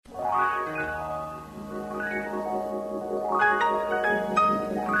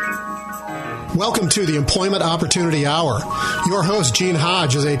Welcome to the Employment Opportunity Hour. Your host, Gene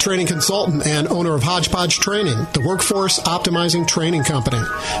Hodge, is a training consultant and owner of Hodgepodge Training, the workforce optimizing training company.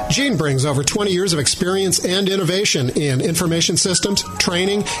 Gene brings over 20 years of experience and innovation in information systems,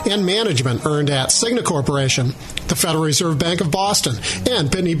 training, and management earned at Cigna Corporation, the Federal Reserve Bank of Boston, and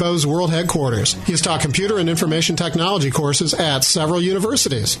Pitney Bowes World Headquarters. He has taught computer and information technology courses at several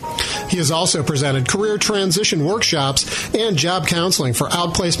universities. He has also presented career transition workshops and job counseling for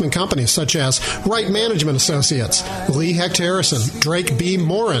outplacement companies such as Wright Management Associates, Lee Hecht Harrison, Drake B.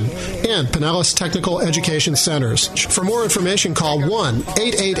 Morin, and Pinellas Technical Education Centers. For more information, call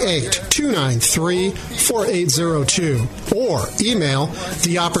 1-888-293-4802 or email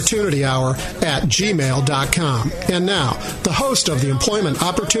theopportunityhour@gmail.com. And now, the host of the Employment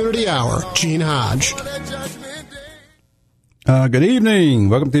Opportunity Hour, Gene Hodge. Good evening.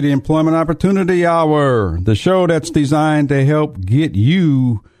 Welcome to the Employment Opportunity Hour, the show that's designed to help get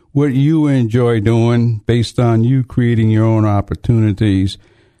you what you enjoy doing based on you creating your own opportunities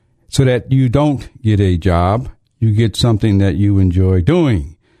so that you don't get a job, you get something that you enjoy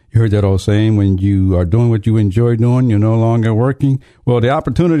doing. You heard that old saying, when you are doing what you enjoy doing, you're no longer working. Well, the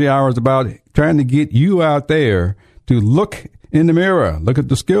Opportunity Hour is about trying to get you out there to look in the mirror, look at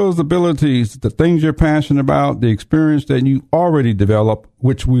the skills, abilities, the things you're passionate about, the experience that you already developed,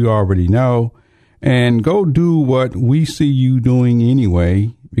 which we already know, and go do what we see you doing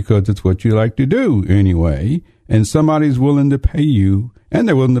anyway, because it's what you like to do anyway, and somebody's willing to pay you, and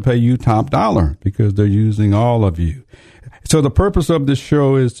they're willing to pay you top dollar because they're using all of you. So the purpose of this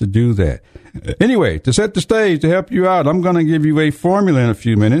show is to do that. Anyway, to set the stage, to help you out, I'm going to give you a formula in a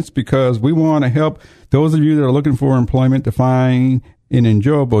few minutes because we want to help those of you that are looking for employment to find an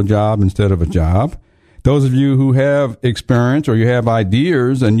enjoyable job instead of a job. Those of you who have experience or you have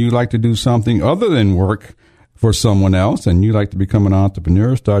ideas and you like to do something other than work for someone else and you like to become an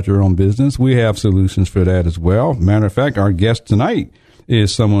entrepreneur, start your own business, we have solutions for that as well. Matter of fact, our guest tonight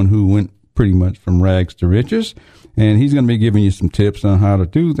is someone who went pretty much from rags to riches, and he's going to be giving you some tips on how to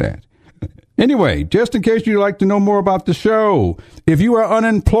do that. Anyway, just in case you'd like to know more about the show, if you are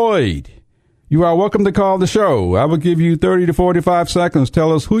unemployed, you are welcome to call the show. I will give you 30 to 45 seconds.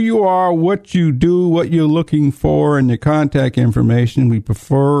 Tell us who you are, what you do, what you're looking for, and your contact information. We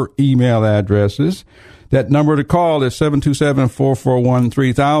prefer email addresses. That number to call is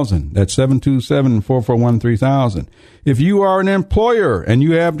 727-441-3000. That's 727-441-3000. If you are an employer and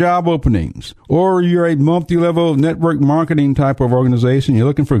you have job openings, or you're a multi-level network marketing type of organization, you're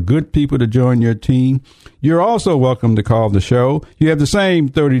looking for good people to join your team, you're also welcome to call the show. You have the same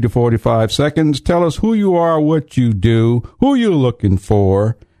 30 to 45 seconds. Tell us who you are, what you do, who you're looking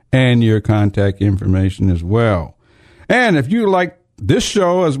for, and your contact information as well. And if you like this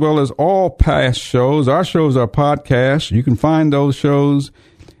show, as well as all past shows, our shows are podcasts. You can find those shows,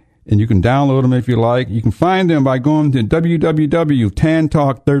 and you can download them if you like. You can find them by going to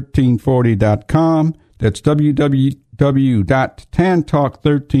www.tantalk1340.com. That's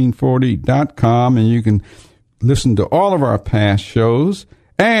www.tantalk1340.com, and you can listen to all of our past shows.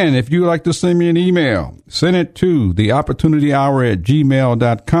 And if you'd like to send me an email, send it to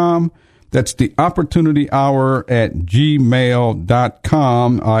theopportunityhour@gmail.com. That's the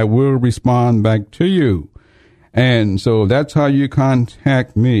opportunityhour@gmail.com. I will respond back to you. And so that's how you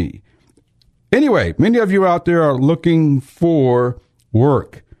contact me. Anyway, many of you out there are looking for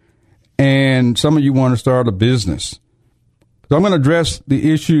work, and some of you want to start a business. So I'm going to address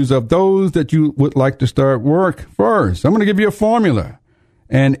the issues of those that you would like to start work first. I'm going to give you a formula.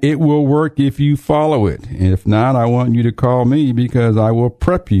 And it will work if you follow it. If not, I want you to call me because I will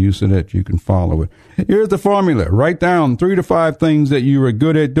prep you so that you can follow it. Here's the formula. Write down 3 to 5 things that you are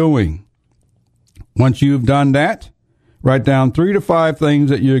good at doing. Once you've done that, write down 3 to 5 things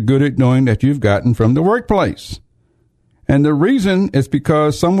that you're good at doing that you've gotten from the workplace. And the reason is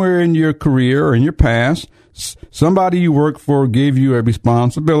because somewhere in your career or in your past, somebody you work for gave you a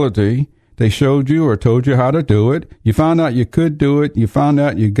responsibility. They showed you or told you how to do it. You found out you could do it. You found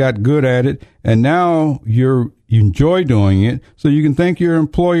out you got good at it. And now you enjoy doing it. So you can thank your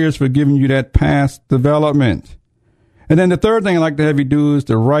employers for giving you that past development. And then the third thing I'd like to have you do is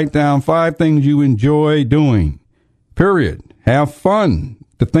to write down 5 things you enjoy doing. Period. Have fun.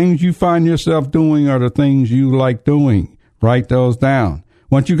 The things you find yourself doing are the things you like doing. Write those down.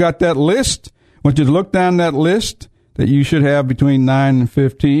 Once you got that list, I want you to look down that list that you should have between 9 and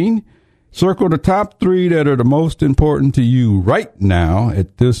 15. Circle the top 3 that are the most important to you right now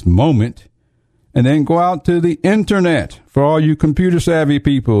at this moment, and then go out to the internet for all you computer savvy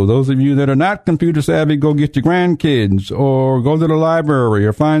people. Those of you that are not computer savvy, go get your grandkids or go to the library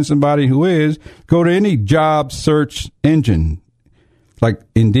or find somebody who is. Go to any job search engine. like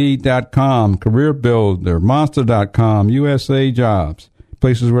Indeed.com, Career Builder, Monster.com, USA Jobs,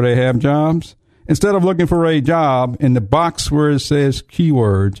 places where they have jobs. Instead of looking for a job, in the box where it says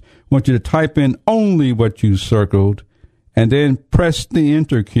keywords, I want you to type in only what you circled and then press the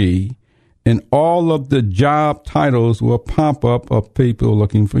enter key, and all of the job titles will pop up of people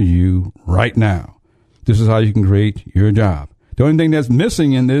looking for you right now. This is how you can create your job. The only thing that's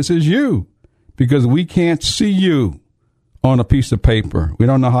missing in this is you, because we can't see you on a piece of paper. We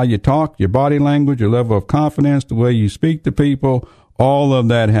don't know how you talk, your body language, your level of confidence, the way you speak to people. All of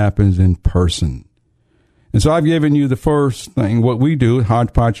that happens in person. And so I've given you the first thing. What we do at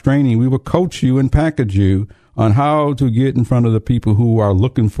Hodgepodge Training, we will coach you and package you on how to get in front of the people who are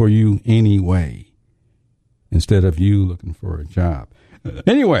looking for you anyway, instead of you looking for a job.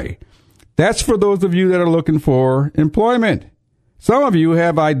 Anyway, that's for those of you that are looking for employment. Some of you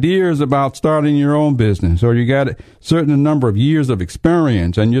have ideas about starting your own business, or you got a certain number of years of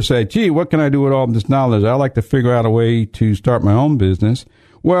experience, and you say, gee, what can I do with all this knowledge? I like to figure out a way to start my own business.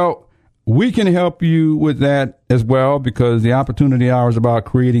 Well, we can help you with that as well, because the Opportunity Hour is about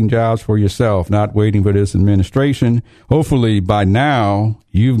creating jobs for yourself, not waiting for this administration. Hopefully by now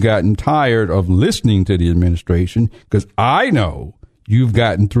you've gotten tired of listening to the administration, because I know you've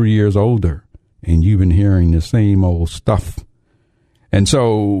gotten 3 years older and you've been hearing the same old stuff. And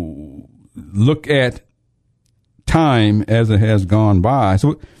so look at time as it has gone by.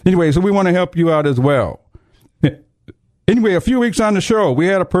 So anyway, we want to help you out as well. Anyway, a few weeks on the show, we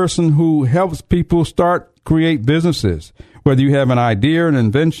had a person who helps people create businesses. Whether you have an idea, an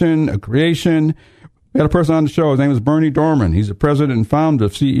invention, a creation. We had a person on the show. His name is Bernie Dorman. He's the president and founder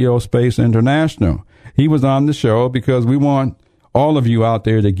of CEO Space International. He was on the show because we want all of you out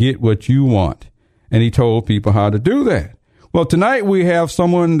there to get what you want. And he told people how to do that. Well, tonight we have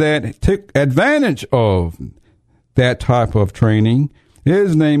someone that took advantage of that type of training.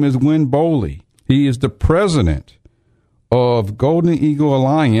 His name is Win Bowley. He is the president of Golden Eagle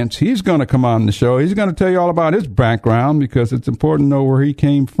Alliance. He's going to come on the show. He's going to tell you all about his background, because it's important to know where he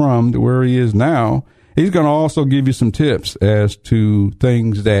came from to where he is now. He's going to also give you some tips as to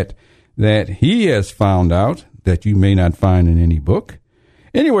things that he has found out that you may not find in any book.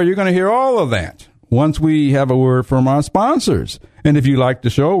 Anyway, you're going to hear all of that once we have a word from our sponsors. And if you like the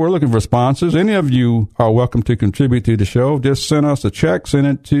show, we're looking for sponsors. Any of you are welcome to contribute to the show. Just send us a check. Send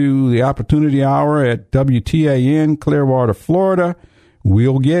it to the Opportunity Hour at WTAN, Clearwater, Florida.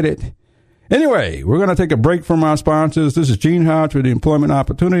 We'll get it. Anyway, we're going to take a break from our sponsors. This is Gene Hodge with the Employment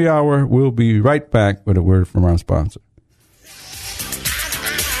Opportunity Hour. We'll be right back with a word from our sponsor.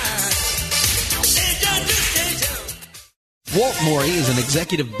 Walt Morey is an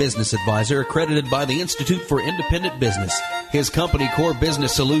executive business advisor accredited by the Institute for Independent Business. His company, Core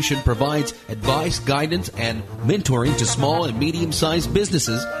Business Solution, provides advice, guidance, and mentoring to small and medium-sized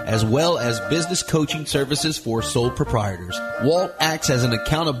businesses, as well as business coaching services for sole proprietors. Walt acts as an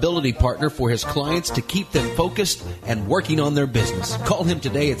accountability partner for his clients to keep them focused and working on their business. Call him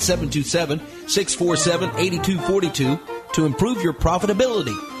today at 727-647-8242 to improve your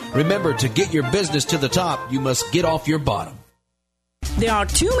profitability. Remember, to get your business to the top, you must get off your bottom. There are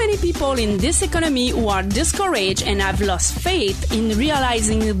too many people in this economy who are discouraged and have lost faith in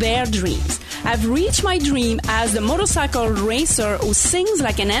realizing their dreams. I've reached my dream as the motorcycle racer who sings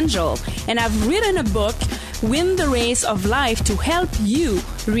like an angel, and I've written a book, Win the Race of Life, to help you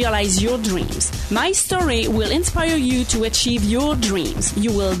realize your dreams. My story will inspire you to achieve your dreams.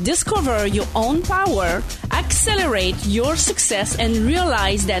 You will discover your own power, accelerate your success, and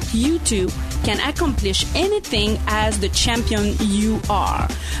realize that you too can accomplish anything as the champion you are.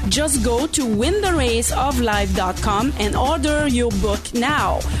 Just go to wintheraceoflife.com and order your book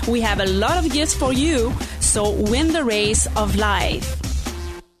now. We have a lot of gifts for you, so win the race of life.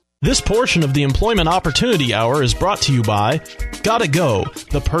 This portion of the Employment Opportunity Hour is brought to you by Gotta Go,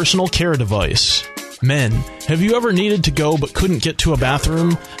 the personal care device. Men, have you ever needed to go but couldn't get to a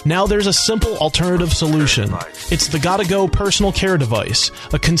bathroom? Now there's a simple alternative solution. It's the Gotta Go personal care device,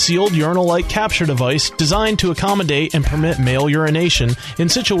 a concealed urinal-like capture device designed to accommodate and permit male urination in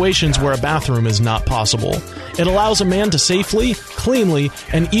situations where a bathroom is not possible. It allows a man to safely, cleanly,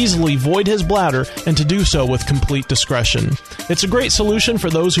 and easily void his bladder, and to do so with complete discretion. It's a great solution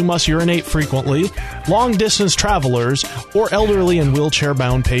for those who must urinate frequently, long-distance travelers, or elderly and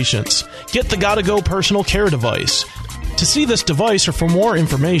wheelchair-bound patients. Get the Gotta Go personal care device. To see this device or for more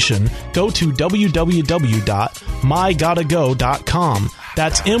information, go to www.mygottago.com.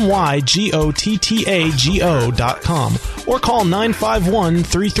 That's mygottago.com. Or call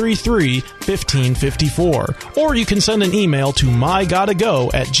 951-333-1554. Or you can send an email to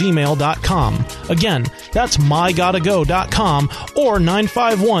mygottago@gmail.com. Again, that's mygottago.com or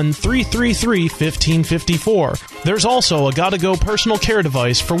 951-333-1554. There's also a Gotta Go personal care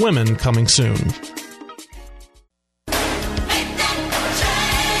device for women coming soon.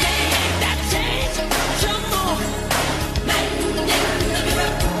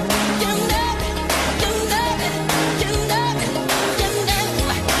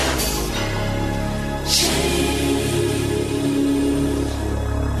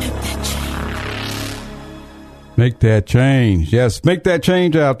 Make that change. Yes, make that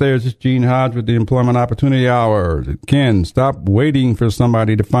change out there. This is Gene Hodge with the Employment Opportunity Hour. Ken, stop waiting for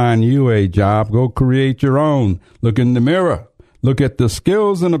somebody to find you a job. Go create your own. Look in the mirror. Look at the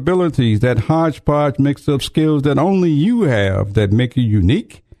skills and abilities, that hodgepodge mix of skills that only you have that make you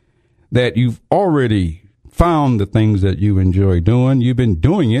unique, that you've already found the things that you enjoy doing. You've been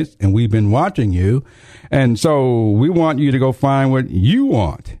doing it, and we've been watching you. And so we want you to go find what you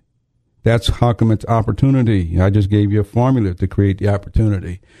want. That's how come it's opportunity. I just gave you a formula to create the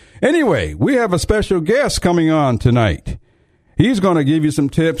opportunity. Anyway, we have a special guest coming on tonight. He's going to give you some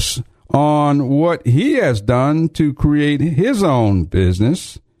tips on what he has done to create his own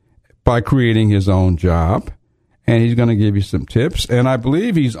business by creating his own job. And he's going to give you some tips. And I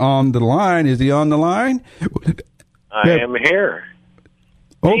believe he's on the line. Is he on the line? I am here.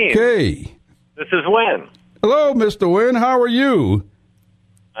 Okay. This is Wynn. Hello, Mr. Wynn. How are you?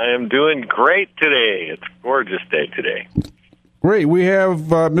 I am doing great today. It's a gorgeous day today. Great. We have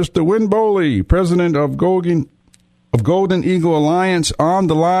Mr. Wynn Boley, president of Golden Eagle Alliance, on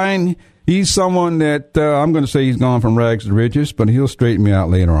the line. He's someone that I'm going to say he's gone from rags to riches, but he'll straighten me out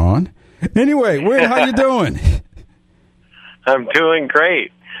later on. Anyway, Wynn, how you doing? I'm doing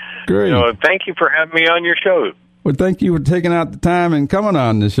great. Great. Thank you for having me on your show. Well, thank you for taking out the time and coming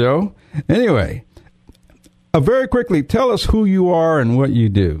on the show. Anyway, very quickly, tell us who you are and what you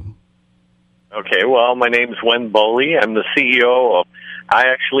do. Okay, well, my name's Wynn Boley. I'm the CEO of, I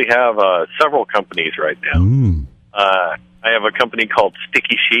actually have several companies right now. I have a company called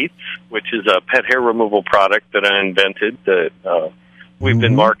Sticky Sheets, which is a pet hair removal product that I invented that we've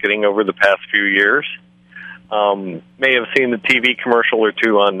been marketing over the past few years. May have seen the TV commercial or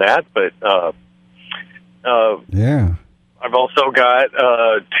two on that, but yeah. I've also got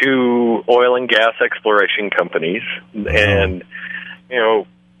 2 oil and gas exploration companies, and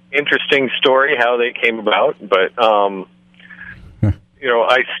interesting story how they came about. But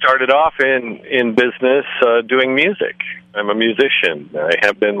I started off in business doing music. I'm a musician. I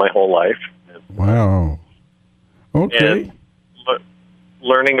have been my whole life. Wow. Okay. And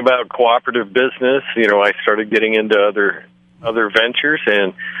learning about cooperative business, I started getting into other ventures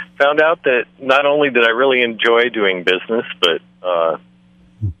and found out that not only did I really enjoy doing business, but I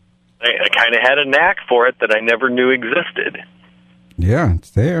kind of had a knack for it that I never knew existed. Yeah,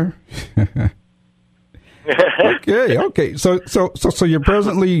 it's there. Okay. So you're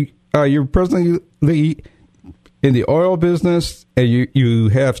presently in the oil business, and you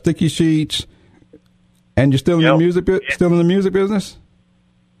have Sticky Sheets, and you're still in the music business.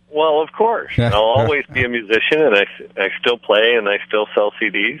 Well, of course. I'll always be a musician, and I still play, and I still sell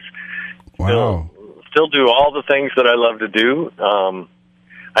CDs. Wow. Still do all the things that I love to do.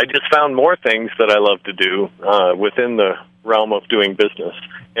 I just found more things that I love to do within the realm of doing business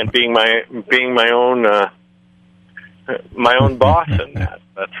and being my own boss in that.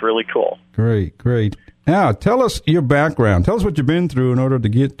 That's really cool. Great. Now, tell us your background. Tell us what you've been through in order to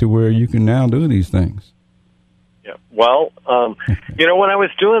get to where you can now do these things. Yeah. Well, when I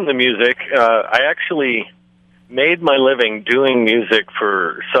was doing the music, I actually made my living doing music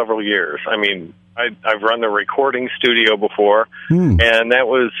for several years. I mean, I've run the recording studio before, and that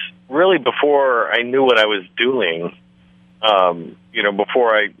was really before I knew what I was doing.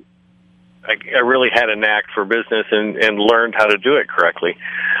 Before I really had a knack for business and learned how to do it correctly.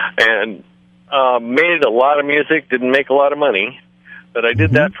 And made a lot of music, didn't make a lot of money, but I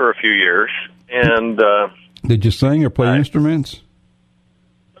did that for a few years. And did you sing or play instruments?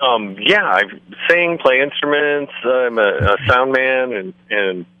 Yeah, I sing, play instruments. I'm a sound man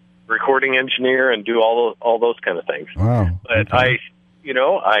and recording engineer and do all those kind of things. Wow. But I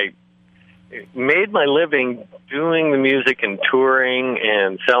made my living doing the music and touring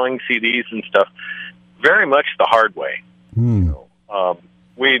and selling CDs and stuff very much the hard way.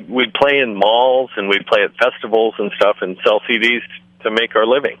 We'd play in malls and we'd play at festivals and stuff and sell CDs to make our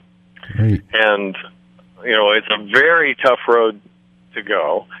living. Great. And, it's a very tough road to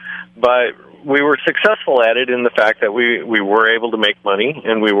go. but we were successful at it in the fact that we were able to make money,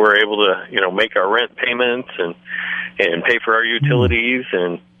 and we were able to, make our rent payments and pay for our utilities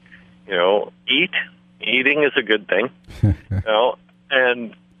and, eat. Eating is a good thing,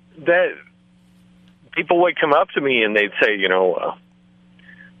 and that people would come up to me and they'd say, you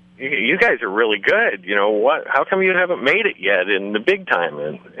guys are really good. What? How come you haven't made it yet in the big time?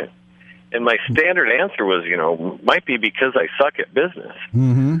 And my standard answer was, might be because I suck at business.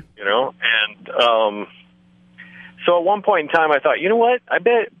 Mm-hmm. And so at one point in time, I thought, you know what? I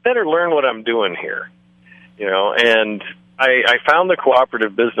better learn what I'm doing here. And I found the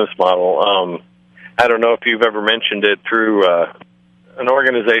cooperative business model. I don't know if you've ever mentioned it through an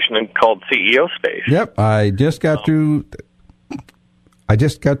organization called CEO Space. Yep, I just got through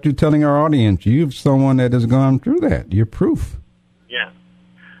telling our audience, you're someone that has gone through that. You're proof. Yeah.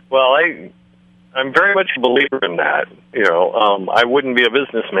 Well, I'm very much a believer in that. I wouldn't be a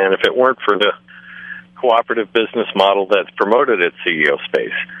businessman if it weren't for the cooperative business model that's promoted at CEO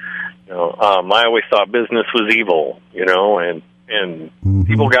Space. I always thought business was evil, and mm-hmm.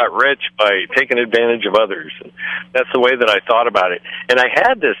 people got rich by taking advantage of others. And that's the way that I thought about it. And I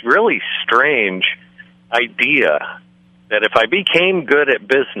had this really strange idea that if I became good at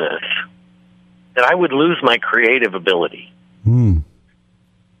business, that I would lose my creative ability. Mm.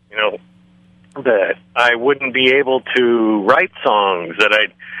 That I wouldn't be able to write songs, that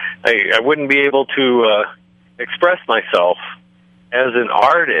I wouldn't be able to express myself as an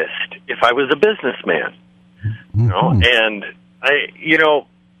artist if I was a businessman. Mm-hmm. And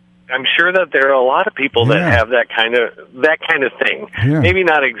I'm sure that there are a lot of people that have that kind of thing. Yeah. Maybe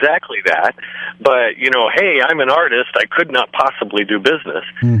not exactly that, but hey, I'm an artist. I could not possibly do business,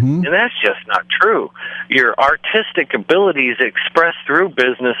 mm-hmm. and that's just not true. Your artistic abilities expressed through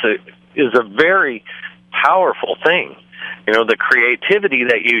business is a very powerful thing. The creativity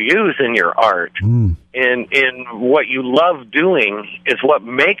that you use in your art and in what you love doing is what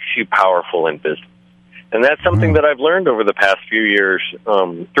makes you powerful in business. And that's something that I've learned over the past few years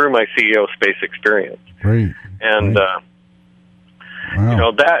through my CEO Space experience. Great. And wow.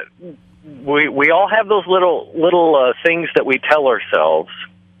 That we all have those little things that we tell ourselves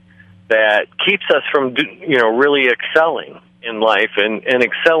that keeps us from really excelling in life and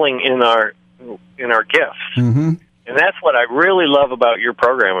excelling in our gifts. Mm-hmm. And that's what I really love about your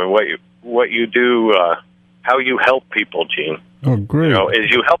program and what you do, how you help people, Gene. Oh, great. Is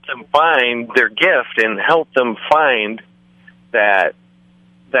you help them find their gift and help them find that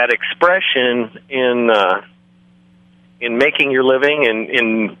expression in making your living and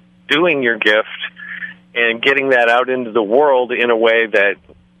in doing your gift and getting that out into the world in a way that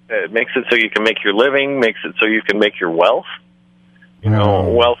makes it so you can make your living, makes it so you can make your wealth.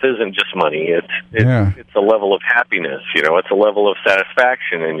 Wealth isn't just money. It's a level of happiness. It's a level of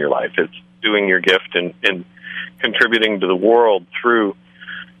satisfaction in your life. It's doing your gift and contributing to the world through,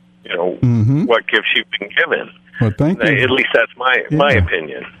 mm-hmm. what gifts you've been given. Well, thank you. At least that's my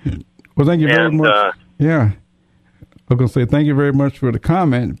opinion. Well, thank you very much. I was going to say thank you very much for the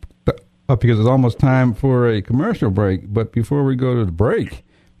comment, because it's almost time for a commercial break. But before we go to the break,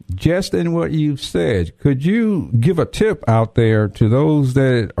 just in what you've said, could you give a tip out there to those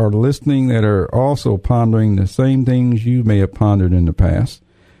that are listening that are also pondering the same things you may have pondered in the past?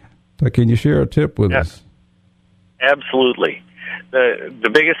 So can you share a tip with us? Absolutely. The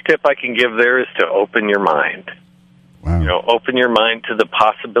biggest tip I can give there is to open your mind. Wow. Open your mind to the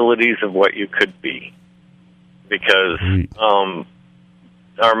possibilities of what you could be. Because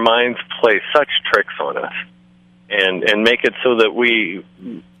our minds play such tricks on us and make it so that we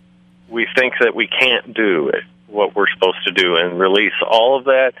think that we can't do what we're supposed to do, and release all of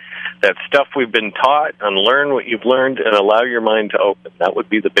that stuff we've been taught, unlearn what you've learned, and allow your mind to open. That would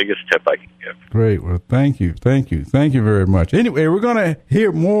be the biggest tip I can give. Great. Well, thank you very much. Anyway, we're going to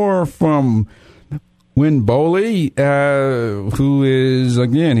hear more from Win Boley, who is,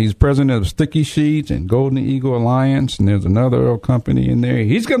 again, he's president of Sticky Sheets and Golden Eagle Alliance, and there's another company in there.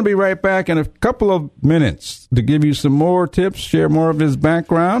 He's going to be right back in a couple of minutes to give you some more tips, share more of his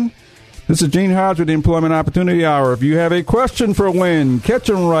background. This is Gene Hodge with the Employment Opportunity Hour. If you have a question for Win, catch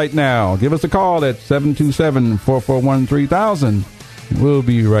him right now. Give us a call at 727-441-3000. We'll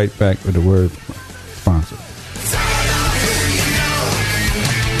be right back with the word sponsor.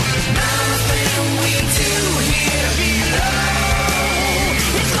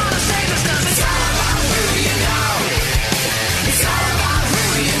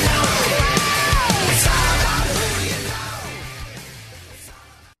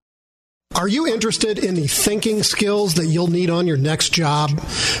 Are you interested in the thinking skills that you'll need on your next job?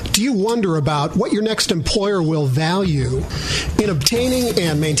 Do you wonder about what your next employer will value? In obtaining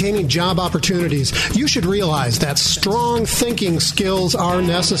and maintaining job opportunities, you should realize that strong thinking skills are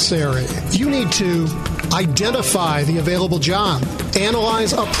necessary. You need to identify the available job,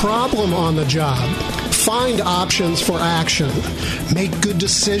 analyze a problem on the job, find options for action, make good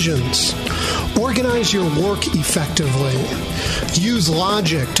decisions, organize your work effectively, use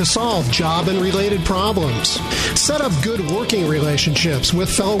logic to solve job and related problems, set up good working relationships with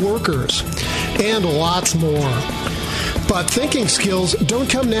fellow workers, and lots more. But thinking skills don't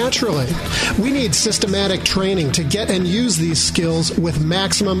come naturally. We need systematic training to get and use these skills with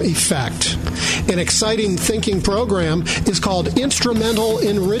maximum effect. An exciting thinking program is called Instrumental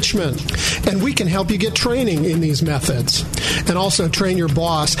Enrichment, and we can help you get training in these methods and also train your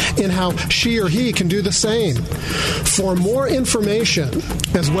boss in how she or he can do the same. For more information,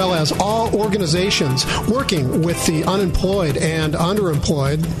 as well as all organizations working with the unemployed and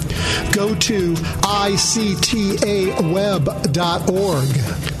underemployed, go to ictaweb.org.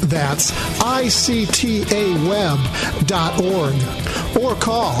 That's ictaweb.org, or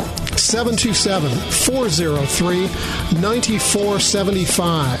call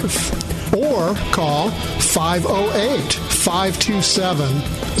 727-403-9475, or call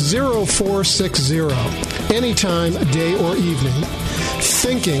 508-527-0460, anytime, day or evening.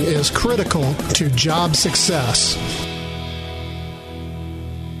 Thinking is critical to job success.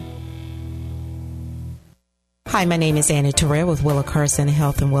 Hi, my name is Annie Terrell with Willa Carson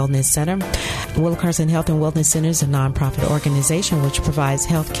Health and Wellness Center. Willa Carson Health and Wellness Center is a nonprofit organization which provides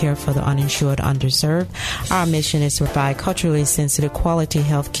health care for the uninsured, underserved. Our mission is to provide culturally sensitive, quality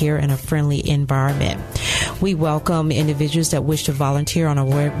health care in a friendly environment. We welcome individuals that wish to volunteer on a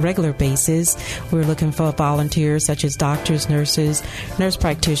regular basis. We're looking for volunteers such as doctors, nurses, nurse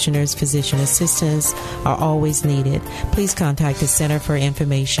practitioners, physician assistants are always needed. Please contact the Center for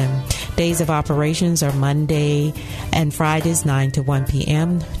information. Days of operations are Monday and Fridays 9 to 1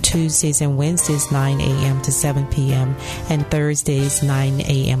 p.m., Tuesdays and Wednesdays 9 a.m. to 7 p.m., and Thursdays 9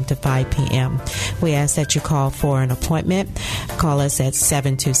 a.m. to 5 p.m. We ask that you call for an appointment. Call us at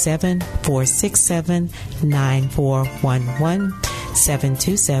 727-467-9411.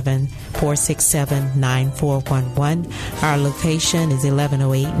 727-467-9411. Our location is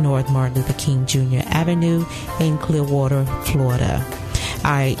 1108 North Martin Luther King Jr. Avenue in Clearwater, Florida.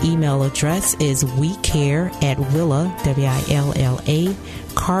 Our email address is wecare@Willa, WILLA,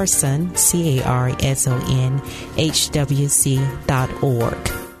 Carson, CARSON,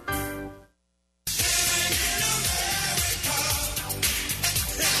 HWC.org.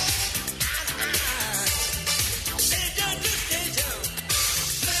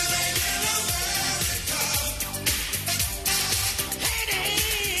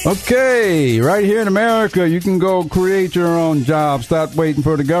 Okay, right here in America, you can go create your own job. Stop waiting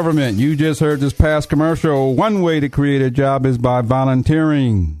for the government. You just heard this past commercial. One way to create a job is by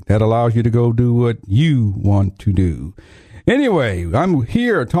volunteering. That allows you to go do what you want to do. Anyway, I'm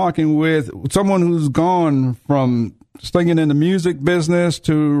here talking with someone who's gone from singing in the music business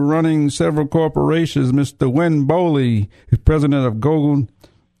to running several corporations, Mr. Win Boley, who's president of Golden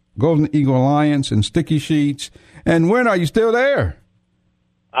Eagle Alliance and Sticky Sheets. And Win, are you still there?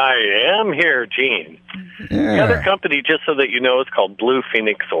 I am here, Gene. Yeah. The other company, just so that you know, is called Blue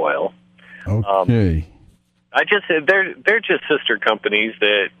Phoenix Oil. Okay. They're just sister companies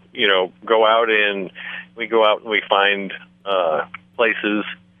that, you know, go out and we find places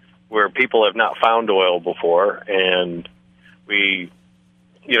where people have not found oil before, and we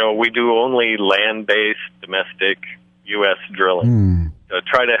do only land-based, domestic U.S. drilling to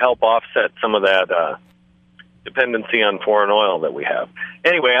try to help offset some of that dependency on foreign oil that we have.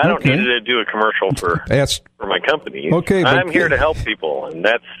 Anyway, I don't need to do a commercial for my company. Okay, I'm here to help people, and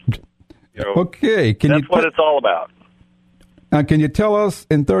that's okay. That's what it's all about. Now, can you tell us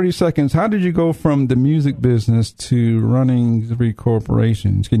in 30 seconds, how did you go from the music business to running 3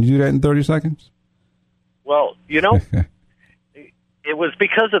 corporations? Can you do that in 30 seconds? Well, it was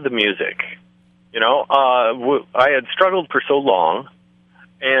because of the music. I had struggled for so long,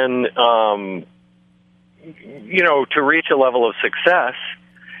 and to reach a level of success.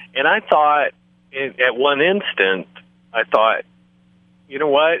 And I thought, at one instant, you know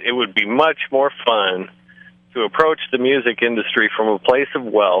what? It would be much more fun to approach the music industry from a place of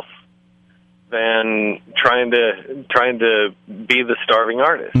wealth than trying to be the starving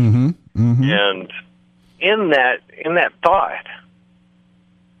artist. Mm-hmm. Mm-hmm. And in that thought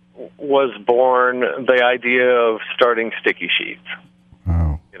was born the idea of starting Sticky Sheets.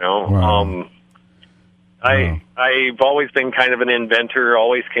 Wow. Wow. I've always been kind of an inventor,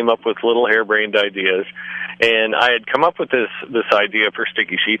 always came up with little harebrained ideas. And I had come up with this idea for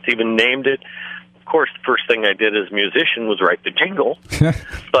Sticky Sheets, even named it. Of course, the first thing I did as a musician was write the jingle.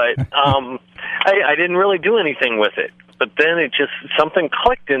 But I didn't really do anything with it. But then something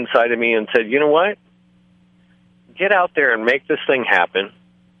clicked inside of me and said, you know what? Get out there and make this thing happen.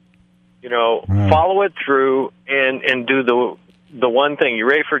 Follow it through and do the one thing. You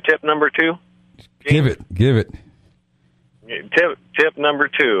ready for tip number 2? Give it. Tip number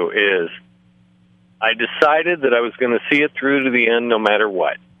 2 is I decided that I was going to see it through to the end no matter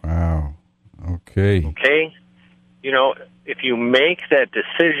what. Wow. Okay. Okay? If you make that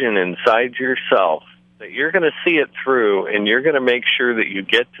decision inside yourself that you're going to see it through and you're going to make sure that you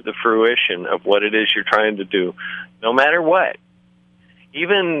get to the fruition of what it is you're trying to do, no matter what,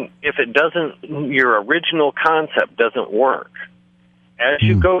 even if your original concept doesn't work, as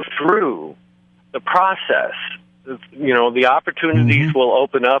you go through the process, the opportunities will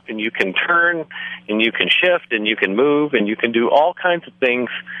open up and you can turn and you can shift and you can move and you can do all kinds of things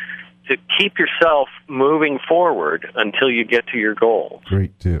to keep yourself moving forward until you get to your goals.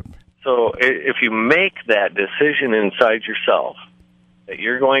 Great tip. So if you make that decision inside yourself that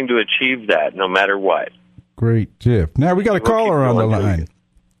you're going to achieve that no matter what. Great tip. Now we got a caller on the line.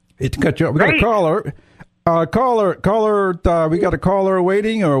 It's cut you off. We got a caller. We got a caller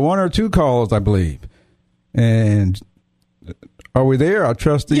waiting, or one or two calls, I believe. And are we there? I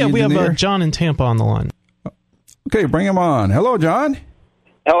trust the engineer. We have John in Tampa on the line. Okay, bring him on. Hello, John.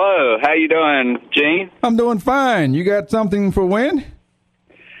 Hello. How you doing, Gene? I'm doing fine. You got something for Win?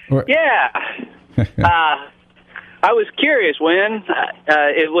 Yeah. I was curious, Win.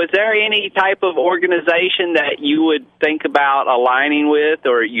 Was there any type of organization that you would think about aligning with,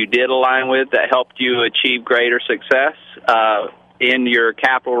 or you did align with, that helped you achieve greater success in your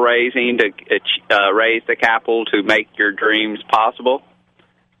capital raising to raise the capital to make your dreams possible?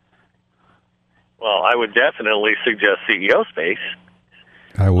 Well, I would definitely suggest CEO Space.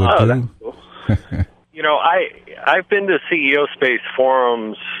 I would too. That's cool. I've been to CEO Space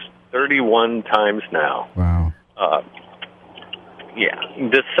forums 31 times now. Wow.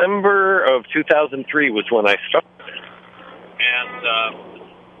 December of 2003 was when I started. And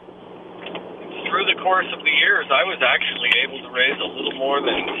through the course of the years, I was actually able to raise a little more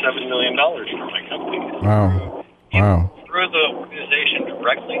than $7 million for my company. Wow. Through the organization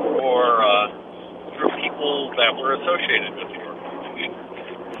directly or through people that were associated with the organization.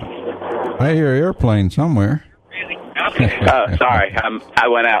 I hear airplane somewhere. Sorry, I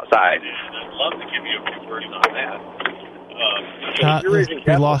went outside. I'd love to give you a few words on that.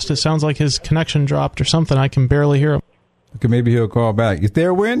 We lost it. Sounds like his connection dropped or something. I can barely hear him. Okay, maybe he'll call back. Is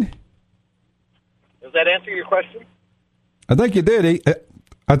there, Win? Does that answer your question? I think you did.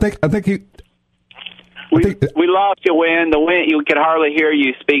 I think he. We lost you, Win. The wind, you could hardly hear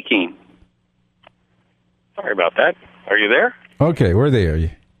you speaking. Sorry about that. Are you there? Okay, we're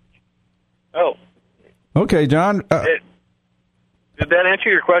there. Oh. Okay, John. Did that answer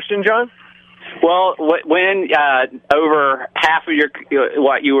your question, John? Well, when over half of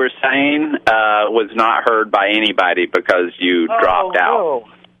what you were saying was not heard by anybody because you dropped out. No.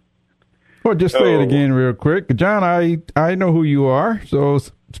 Well, just say it again real quick. John, I know who you are, so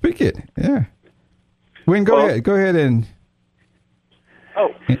speak it. Yeah. Wayne, go ahead. Go ahead and...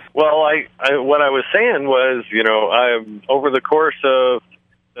 Oh, well, what I was saying was, over the course of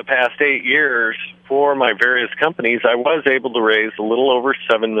the past 8 years for my various companies, I was able to raise a little over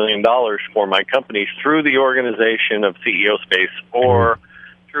 $7 million for my companies through the organization of CEO Space or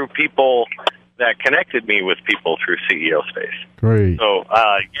through people that connected me with people through CEO Space. Great. So,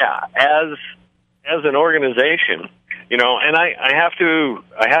 as an organization, and I have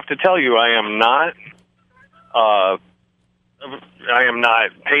to tell you, I am not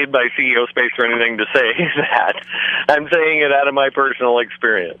paid by CEO Space or anything to say that. I'm saying it out of my personal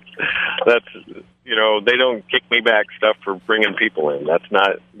experience. That's, they don't kick me back stuff for bringing people in. That's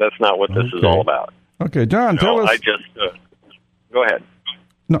not what this is all about. Okay, John, tell us. Go ahead.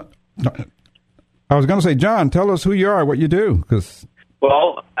 No, I was going to say, John, tell us who you are, what you do.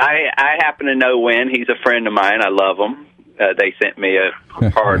 Well, I happen to know Win. He's a friend of mine. I love him. They sent me a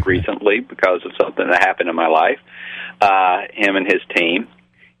card recently because of something that happened in my life. Him and his team.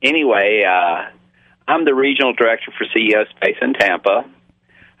 Anyway, I'm the regional director for CEO Space in Tampa.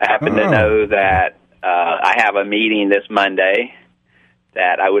 I happen to know that I have a meeting this Monday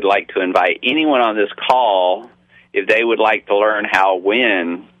that I would like to invite anyone on this call if they would like to learn how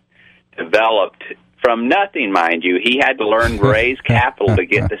Win developed from nothing, mind you. He had to learn to raise capital to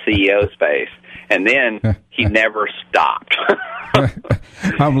get to CEO Space. And then he never stopped.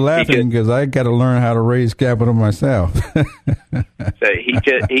 I'm laughing because I got to learn how to raise capital myself. So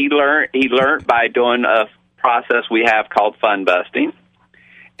he learned by doing a process we have called fund busting.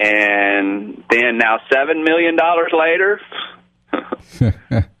 And then now $7 million later, he's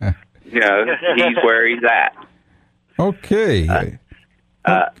where he's at. Okay.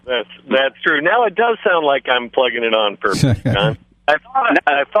 That's true. Now it does sound like I'm plugging it on purpose, John. I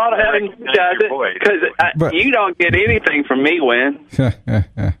thought I recognized your voice. Because you don't get anything from me, Win,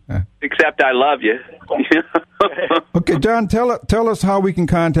 except I love you. Okay, John, tell us how we can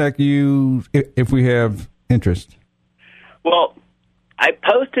contact you if we have interest. Well, I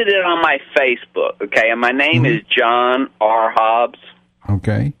posted it on my Facebook, okay, and my name is John R. Hobbs.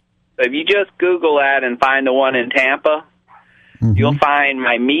 Okay. So if you just Google that and find the one in Tampa, you'll find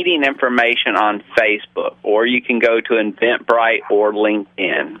my meeting information on Facebook, or you can go to Eventbrite or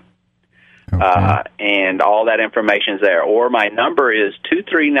LinkedIn. Okay. And all that information is there. Or my number is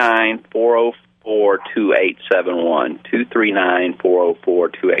 239-404-2871,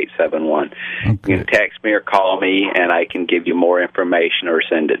 239-404-2871. Okay. You can text me or call me, and I can give you more information or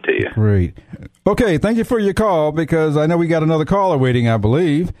send it to you. Great. Okay, thank you for your call, because I know we got another caller waiting, I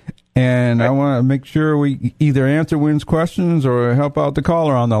believe. And I want to make sure we either answer Wynn's questions or help out the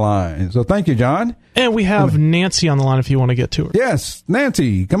caller on the line. So thank you, John. And we have Nancy on the line if you want to get to her. Yes,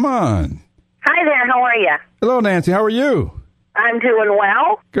 Nancy, come on. Hi there, how are you? Hello, Nancy. How are you? I'm doing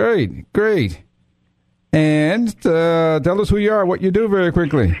well. Great. And tell us who you are, what you do very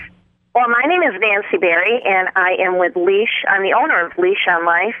quickly. Well, my name is Nancy Berry, and I am with Leash. I'm the owner of Leash on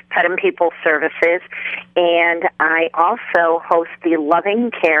Life, Pet and People Services, and I also host the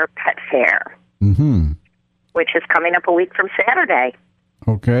Loving Care Pet Fair, which is coming up a week from Saturday.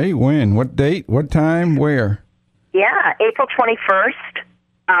 Okay, when? What date? What time? Where? Yeah, April 21st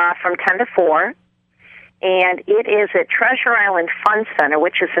from 10 to 4, and it is at Treasure Island Fun Center,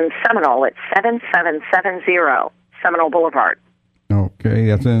 which is in Seminole at 7770 Seminole Boulevard. Okay,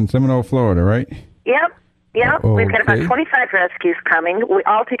 that's in Seminole, Florida, right? Yep. Okay. We've got about 25 rescues coming.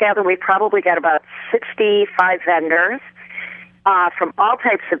 Altogether, we probably got about 65 vendors from all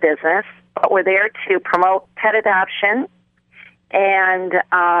types of business, but we're there to promote pet adoption and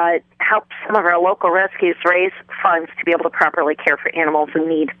help some of our local rescues raise funds to be able to properly care for animals in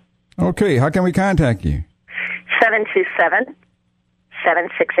need. Okay, how can we contact you?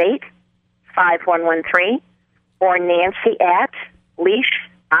 727-768-5113 or Nancy at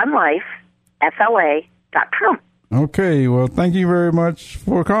leashonlifefla.com. Okay, well, thank you very much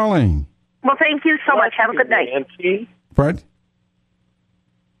for calling. Well, thank you so much. Have a good night. Nancy? Fred?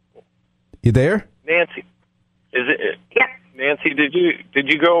 You there? Nancy. Is it? Yeah. Nancy, did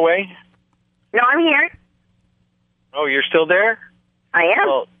you go away? No, I'm here. Oh, you're still there? I am.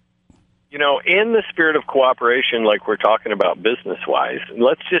 Well, in the spirit of cooperation, like we're talking about business-wise,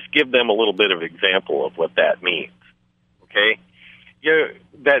 let's just give them a little bit of example of what that means. Okay?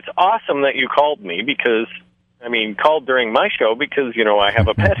 That's awesome that you called me called during my show because, I have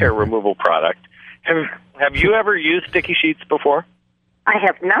a pet hair removal product. Have you ever used sticky sheets before? I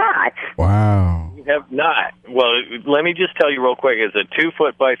have not. Wow. You have not. Well, let me just tell you real quick. It's a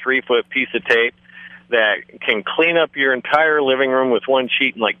 2-foot by 3-foot piece of tape that can clean up your entire living room with one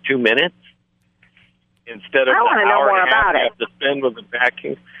sheet in like 2 minutes instead of an hour and a half you have to spend with the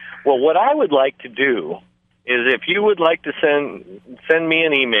vacuum. Well, what I would like to do is if you would like to send me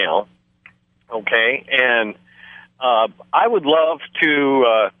an email, okay, and I would love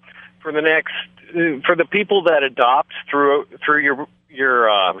to for the people that adopt through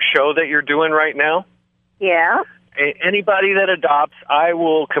your show that you're doing right now. Yeah. Anybody that adopts, I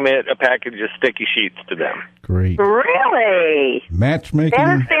will commit a package of sticky sheets to them. Great. Really? Matchmaking.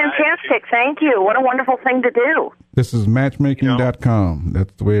 That is fantastic. Thank you. What a wonderful thing to do. This is matchmaking.com.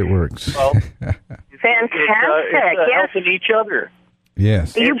 That's the way it works. Well, fantastic. It's yes. helping each other.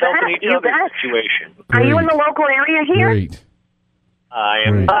 Yes. You bet. Helping each other's situation. Are you in the local area here? Great. I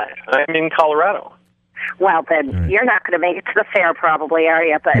am not. I'm in Colorado. Well, then you're not going to make it to the fair, probably, are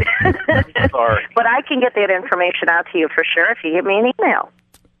you? But sorry. But I can get that information out to you for sure if you give me an email.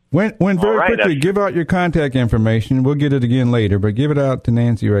 When very quickly, give out your contact information. We'll get it again later, but give it out to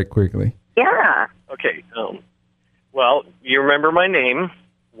Nancy right quickly. Yeah. Okay. Well, you remember my name,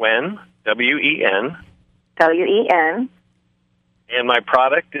 Wen, W-E-N. W-E-N. And my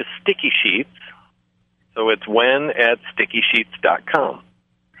product is Sticky Sheets. So it's Wen at stickysheets.com.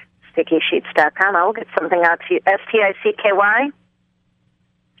 StickySheets.com. I will get something out to you. S-T-I-C-K-Y?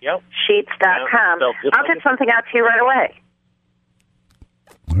 Yep. Sheets.com. I'll get something out to you right away.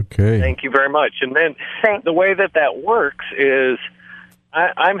 Okay. Thank you very much. And then the way that works is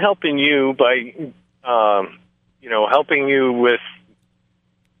I'm helping you by, helping you with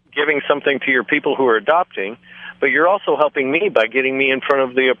giving something to your people who are adopting, but you're also helping me by getting me in front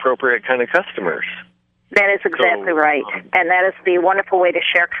of the appropriate kind of customers. That is exactly right. And that is the wonderful way to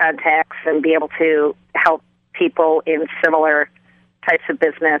share contacts and be able to help people in similar types of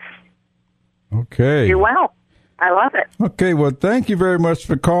business do well. I love it. Okay, well, thank you very much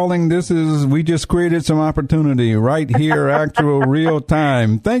for calling. We just created some opportunity right here, actual real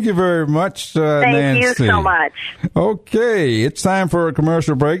time. Thank you very much, Nancy. Thank you so much. Okay, it's time for a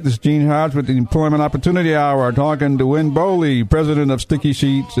commercial break. This is Gene Hodge with the Employment Opportunity Hour, talking to Win Bowley, president of Sticky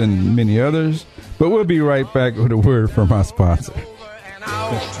Sheets and many others. But we'll be right back with a word from our sponsor.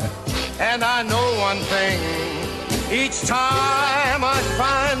 And I know one thing, each time I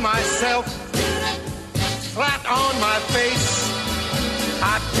find myself flat on my face,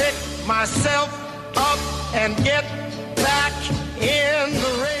 I pick myself up and get back in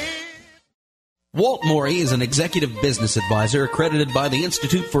the race. Walt Morey is an executive business advisor accredited by the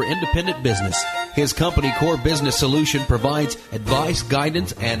Institute for Independent Business. His company, Core Business Solution, provides advice,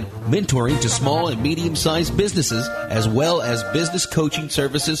 guidance, and mentoring to small and medium-sized businesses, as well as business coaching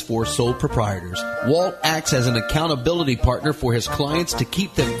services for sole proprietors. Walt acts as an accountability partner for his clients to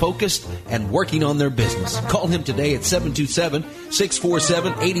keep them focused and working on their business. Call him today at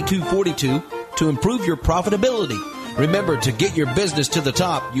 727-647-8242 to improve your profitability. Remember, to get your business to the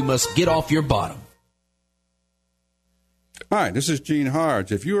top, you must get off your bottom. Hi, this is Gene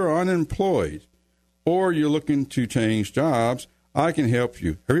Hodge. If you are unemployed or you're looking to change jobs, I can help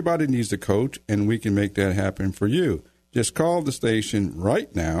you. Everybody needs a coach, and we can make that happen for you. Just call the station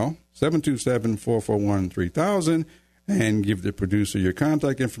right now, 727-441-3000, and give the producer your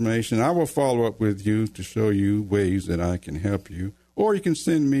contact information. I will follow up with you to show you ways that I can help you. Or you can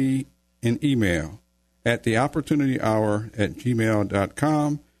send me an email at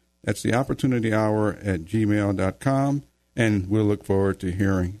theopportunityhour@gmail.com. That's theopportunityhour@gmail.com, and we'll look forward to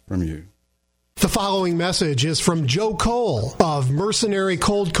hearing from you. The following message is from Joe Cole of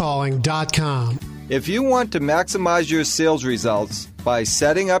mercenarycoldcalling.com. If you want to maximize your sales results by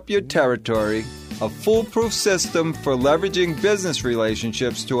setting up your territory, a foolproof system for leveraging business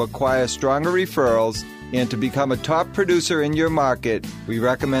relationships to acquire stronger referrals, and to become a top producer in your market, we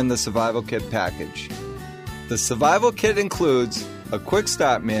recommend the Survival Kit package. The Survival Kit includes a quick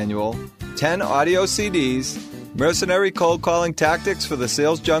start manual, 10 audio CDs, Mercenary Cold Calling Tactics for the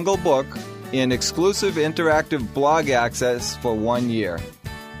Sales Jungle book, and exclusive interactive blog access for 1 year.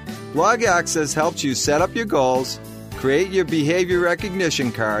 Blog access helps you set up your goals, create your behavior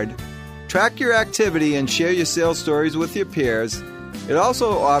recognition card, track your activity, and share your sales stories with your peers. It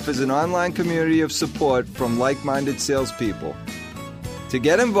also offers an online community of support from like-minded salespeople. To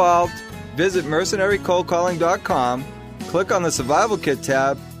get involved, visit mercenarycoldcalling.com, click on the Survival Kit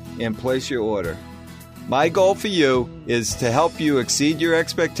tab, and place your order. My goal for you is to help you exceed your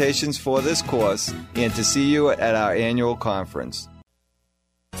expectations for this course and to see you at our annual conference.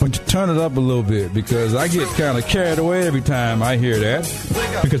 But you turn it up a little bit, because I get kind of carried away every time I hear that,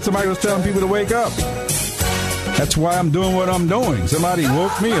 because somebody was telling people to wake up. That's why I'm doing what I'm doing. Somebody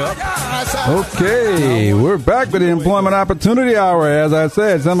woke me up. Okay, we're back with the Employment Opportunity Hour. As I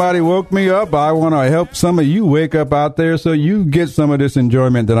said, somebody woke me up. I want to help some of you wake up out there so you get some of this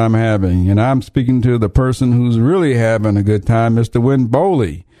enjoyment that I'm having. And I'm speaking to the person who's really having a good time, Mr. Win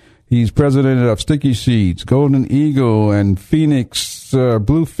Bowley. He's president of Sticky Sheets, Golden Eagle, and Phoenix,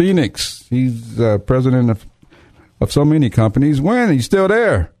 Blue Phoenix. He's president of so many companies. Win, he's still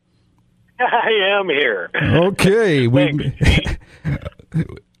there. I am here. Okay.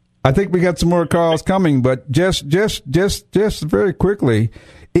 I think we got some more calls coming, but just very quickly,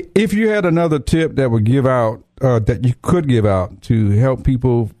 if you had another tip that would give out, that you could give out to help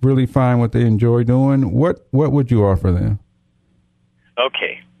people really find what they enjoy doing, what would you offer them?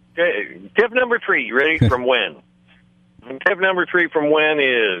 Okay. Tip number 3, you ready? From Win. Tip number 3 from Win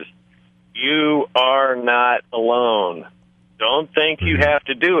is, you are not alone. Don't think you have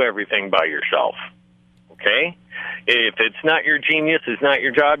to do everything by yourself, okay? If it's not your genius, it's not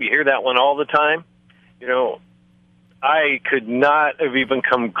your job. You hear that one all the time. You know, I could not have even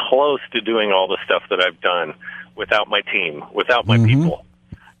come close to doing all the stuff that I've done without my team, without my people.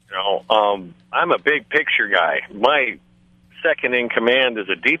 You know, I'm a big picture guy. My second in command is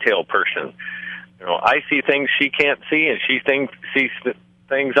a detail person. You know, I see things she can't see, and she sees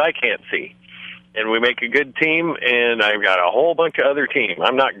things I can't see. And we make a good team, and I've got a whole bunch of other team.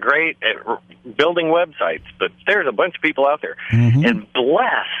 I'm not great at building websites, but there's a bunch of people out there. And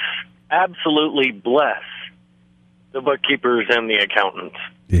absolutely bless the bookkeepers and the accountants.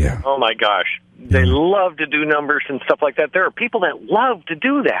 Yeah. Oh, my gosh. They love to do numbers and stuff like that. There are people that love to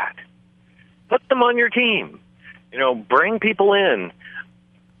do that. Put them on your team. Bring people in.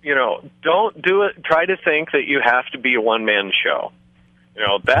 Don't do it. Try to think that you have to be a one-man show.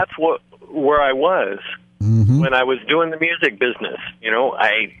 That's where I was when I was doing the music business.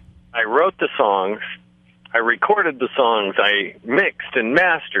 I wrote the songs. I recorded the songs. I mixed and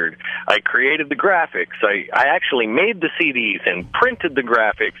mastered. I created the graphics. I actually made the CDs and printed the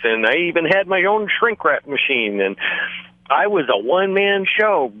graphics, and I even had my own shrink wrap machine. And I was a one-man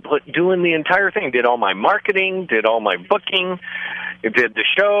show, doing the entire thing. Did all my marketing, did all my booking, did the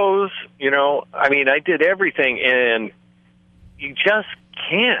shows. I did everything, and you just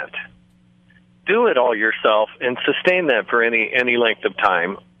can't do it all yourself and sustain that for any length of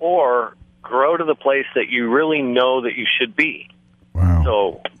time, or grow to the place that you really know that you should be. Wow.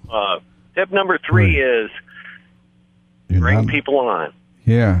 So, tip number 3 is bring people on.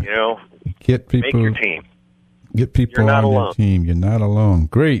 Yeah. Get people. Make your team. Get people on your team. You're not alone.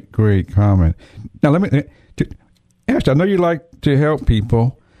 Great comment. Now, Ashley, I know you like to help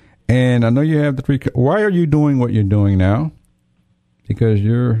people, and I know you have the 3. Why are you doing what you're doing now? Because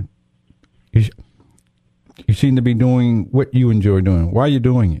you seem to be doing what you enjoy doing. Why are you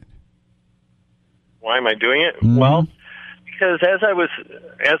doing it? Why am I doing it? Mm-hmm. Well, because as I was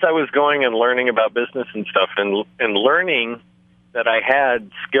going and learning about business and stuff, and learning that I had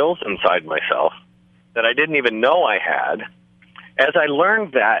skills inside myself that I didn't even know I had, as I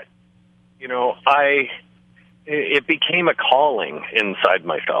learned that, it became a calling inside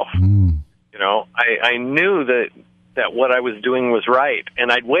myself. I knew that what I was doing was right,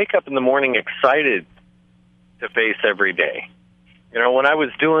 and I'd wake up in the morning excited to face every day. When I was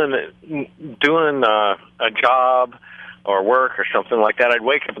doing a job or work or something like that, I'd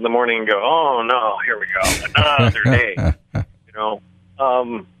wake up in the morning and go, "Oh no, here we go, another day."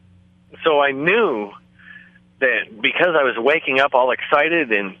 So I knew that because I was waking up all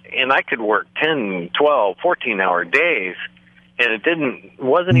excited, and I could work 10, 12, 14-hour days, and it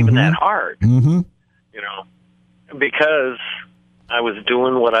wasn't even that hard. Because I was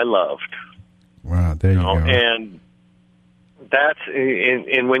doing what I loved. Wow, there you go. And that's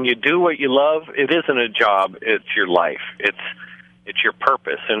and when you do what you love, it isn't a job; it's your life. It's your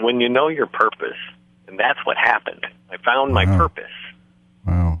purpose. And when you know your purpose, and that's what happened. I found my purpose.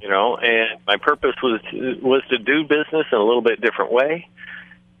 Wow. And my purpose was to do business in a little bit different way.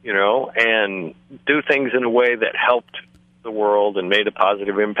 And do things in a way that helped the world and made a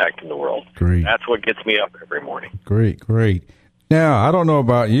positive impact in the world. Great. That's what gets me up every morning. Great. Now, I don't know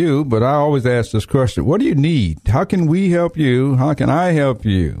about you, but I always ask this question: what do you need? How can we help you? How can I help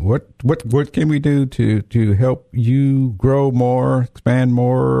you? What can we do to help you grow more, expand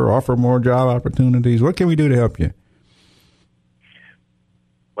more, offer more job opportunities? What can we do to help you?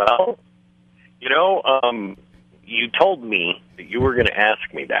 Well, you told me that you were going to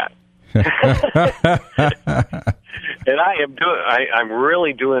ask me that. And I'm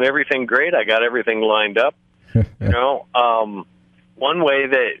really doing everything great. I got everything lined up. One way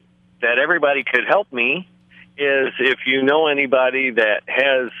that everybody could help me is if you know anybody that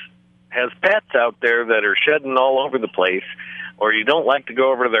has pets out there that are shedding all over the place, or you don't like to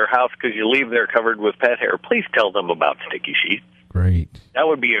go over to their house because you leave there covered with pet hair, please tell them about Sticky Sheets. Great. That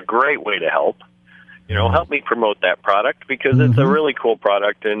would be a great way to help. Help me promote that product because it's a really cool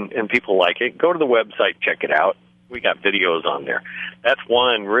product and people like it. Go to the website, check it out. We got videos on there. That's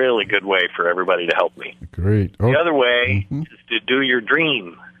one really good way for everybody to help me. Great. The other way is to do your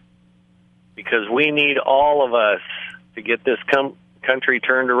dream, because we need all of us to get this country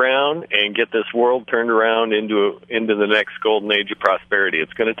turned around and get this world turned around into the next golden age of prosperity.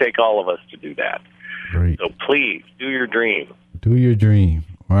 It's going to take all of us to do that. Great. So please do your dream. Do your dream.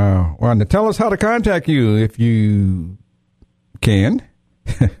 Wow. Now tell us how to contact you if you can.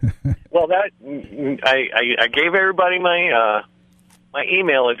 Well, I gave everybody my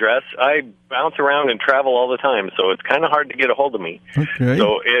email address. I bounce around and travel all the time, so it's kind of hard to get a hold of me. Okay.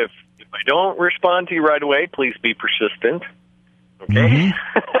 So if I don't respond to you right away, please be persistent. Okay?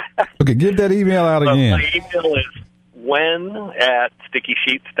 Okay, give that email out again. My email is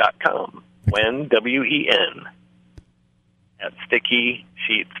wen@stickysheets.com. Wen, W-E-N, at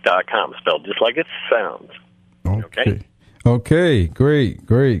stickysheets.com, spelled just like it sounds. Okay? Okay,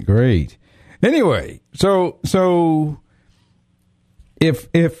 great. Anyway, so if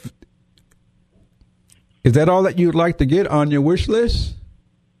is that all that you'd like to get on your wish list?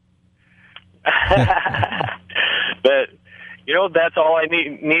 But that's all I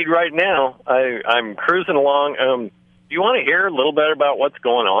need right now. I'm cruising along. Do you want to hear a little bit about what's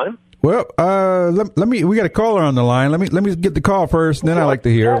going on? Well, let me. We got a caller on the line. Let me get the call first, and then I like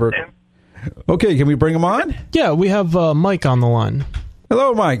to hear. Okay, can we bring him on? Yeah, we have Mike on the line.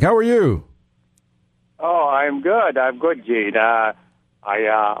 Hello, Mike. How are you? Oh, I'm good. I'm good, Gene. I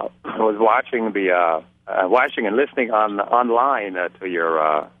was watching and listening online to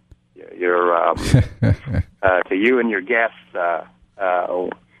your to you and your guests,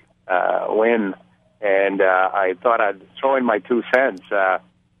 Win, and I thought I'd throw in my 2 cents.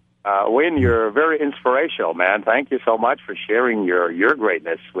 Win, you're very inspirational, man. Thank you so much for sharing your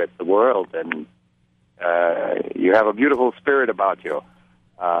greatness with the world, and you have a beautiful spirit about you.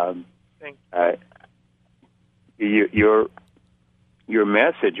 Thank you. Your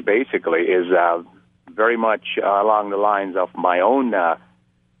message basically is very much along the lines of my own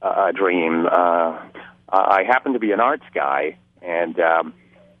dream. I happen to be an arts guy, and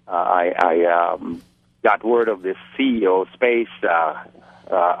I got word of this CEO space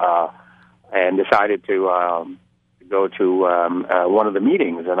and decided to go to one of the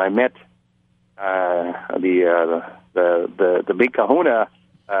meetings, and I met the big kahuna,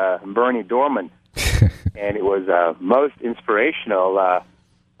 Bernie Dorman, and it was most inspirational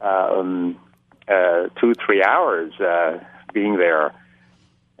 2-3 hours being there.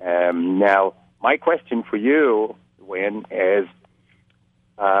 Now, my question for you, Win, is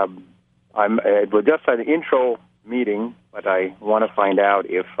it was just an intro meeting, but I want to find out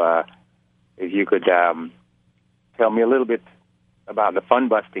if you could tell me a little bit about the fund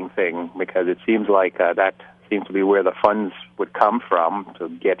busting thing, because it seems like that seems to be where the funds would come from to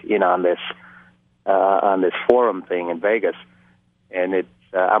get in on this forum thing in Vegas. And it's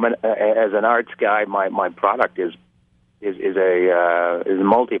as an arts guy, my product is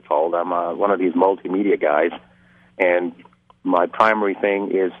multifold. I'm one of these multimedia guys, and my primary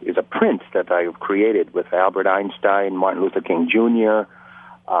thing is a print that I've created with Albert Einstein, Martin Luther King Jr.,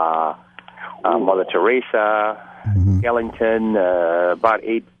 Mother Teresa, Ellington, about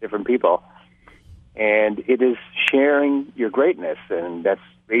 8 different people. And it is sharing your greatness, and that's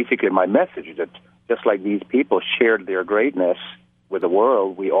basically my message, that just like these people shared their greatness with the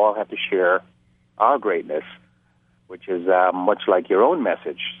world, we all have to share our greatness, which is much like your own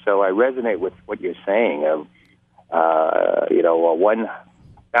message. So I resonate with what you're saying,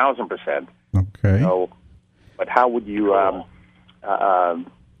 1,000%. Okay. So, but how would you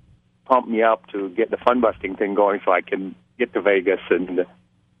pump me up to get the fund busting thing going so I can get to Vegas and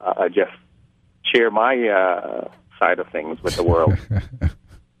just share my side of things with the world?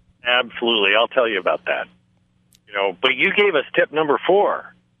 Absolutely. I'll tell you about that. But you gave us tip number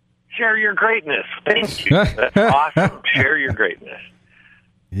 4. Share your greatness. Thank you. That's awesome. Share your greatness.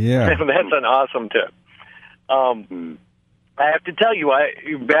 Yeah. That's an awesome tip. I have to tell you,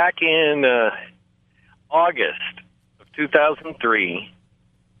 back in August of 2003,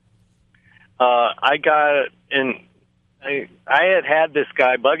 I had this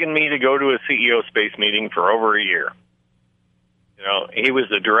guy bugging me to go to a CEO space meeting for over a year. He was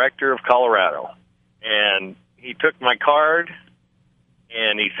the director of Colorado, and he took my card,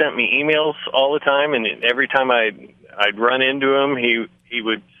 and he sent me emails all the time, and every time I'd run into him, he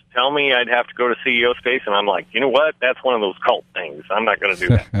would tell me I'd have to go to CEO space, and I'm like, you know what? That's one of those cult things. I'm not going to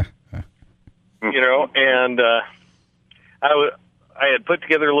do that. And I had put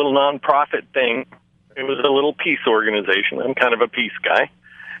together a little nonprofit thing. It was a little peace organization. I'm kind of a peace guy.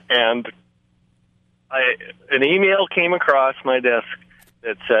 And an email came across my desk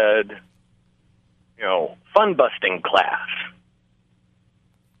that said, fund busting class.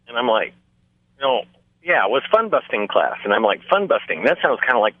 And I'm like, yeah, it was fund busting class. And I'm like, fund busting, that sounds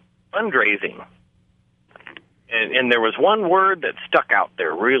kind of like fundraising. And there was one word that stuck out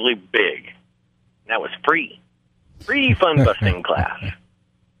there really big. And that was free. Free fund busting class. And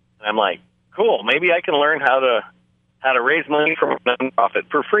I'm like, cool, maybe I can learn how to raise money from a nonprofit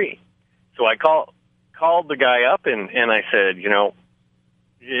for free. So I called the guy up and I said,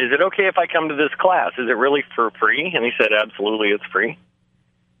 is it okay if I come to this class? Is it really for free? And he said, absolutely, it's free.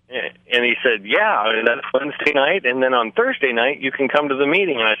 And he said, yeah, that's Wednesday night, and then on Thursday night you can come to the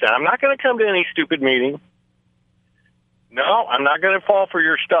meeting. And I said, I'm not going to come to any stupid meeting. No, I'm not going to fall for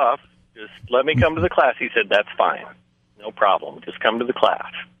your stuff. Just let me come to the class. He said, that's fine. No problem. Just come to the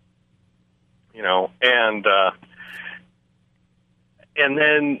class. And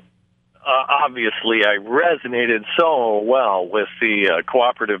then obviously I resonated so well with the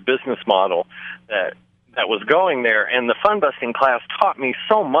cooperative business model that was going there, and the fund busting class taught me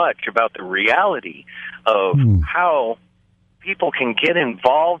so much about the reality of how people can get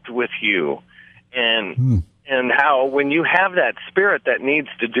involved with you, and how when you have that spirit that needs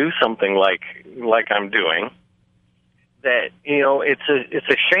to do something like I'm doing, that it's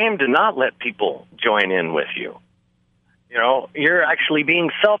a shame to not let people join in with you. You know, you're actually being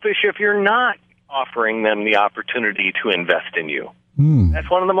selfish if you're not offering them the opportunity to invest in you. That's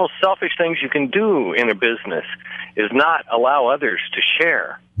one of the most selfish things you can do in a business, is not allow others to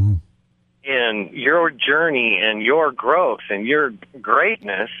share in your journey and your growth and your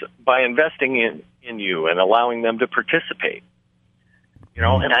greatness by investing in you and allowing them to participate. You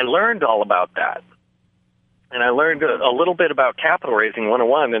know, and I learned all about that. And I learned a little bit about Capital Raising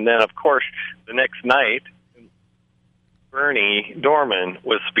 101, and then, of course, the next night, Bernie Dorman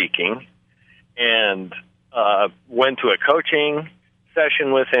was speaking, and went to a coaching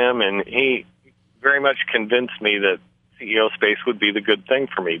session with him, and he very much convinced me that CEO space would be the good thing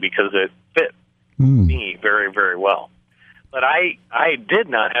for me because it fit me very, very well. But I did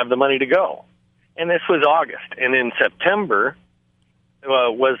not have the money to go. And this was August. And in September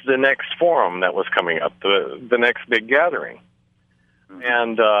was the next forum that was coming up, the next big gathering.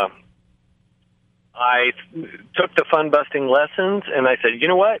 And I took the fun-busting lessons, and I said, you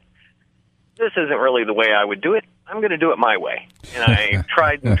know what? This isn't really the way I would do it. I'm going to do it my way. And I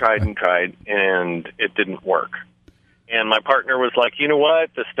tried and tried and tried, and it didn't work. And my partner was like, you know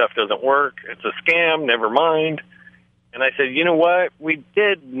what? This stuff doesn't work. It's a scam. Never mind. And I said, you know what? We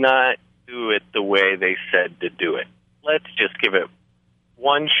did not do it the way they said to do it. Let's just give it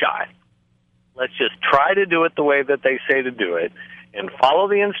one shot. Let's just try to do it the way that they say to do it and follow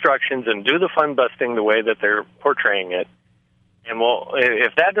the instructions and do the fun busting the way that they're portraying it. And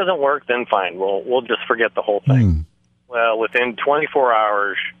if that doesn't work, then fine. We'll just forget the whole thing. Well, within 24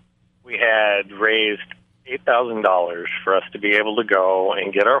 hours, we had raised $8,000 for us to be able to go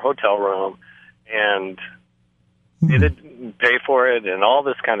and get our hotel room and pay for it and all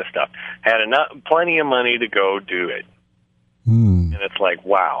this kind of stuff. Had plenty of money to go do it. And it's like,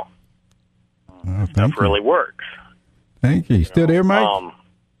 wow, stuff really works. Thank you. Still there, Mike?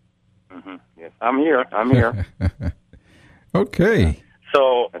 Yes, I'm here. Okay.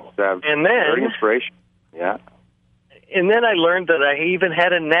 So, and then very inspiration. Yeah. And then I learned that I even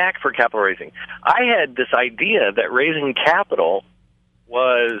had a knack for capital raising. I had this idea that raising capital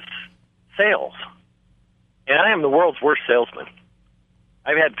was sales. And I am the world's worst salesman.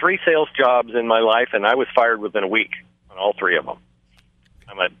 I've had 3 sales jobs in my life, and I was fired within a week on all 3 of them.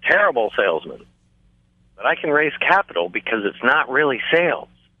 I'm a terrible salesman. But I can raise capital because it's not really sales.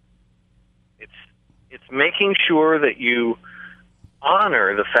 It's making sure that you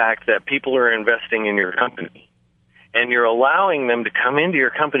honor the fact that people are investing in your company. And you're allowing them to come into your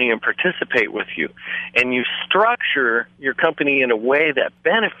company and participate with you. And you structure your company in a way that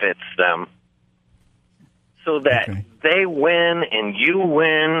benefits them so that they win and you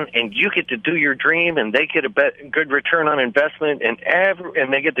win and you get to do your dream and they get a good return on investment and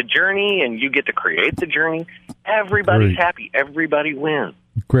they get the journey and you get to create the journey. Everybody's happy. Everybody wins.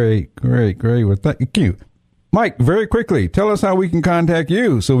 Great. Well, thank you. Mike, very quickly, tell us how we can contact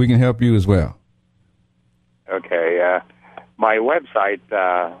you so we can help you as well. Okay. My website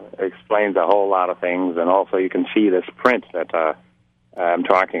explains a whole lot of things, and also you can see this print that I'm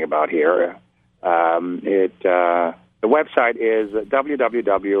talking about here. The website is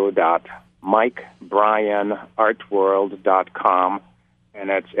www.mikebryanartworld.com, and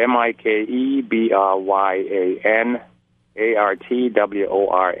that's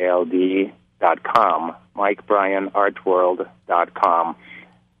MikeBryanArtWorld.com, MikeBryanArtworld.com,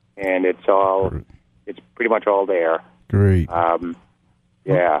 and it's pretty much all there. Great.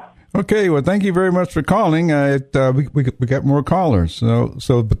 Yeah. Okay. Well, thank you very much for calling. We got more callers.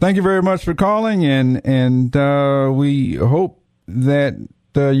 But thank you very much for calling, and we hope that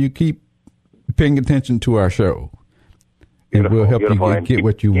you keep paying attention to our show. Beautiful, and we'll help you get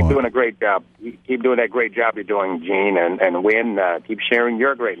what you want. Keep doing a great job. Keep doing that great job you're doing, Gene, and Win. Keep sharing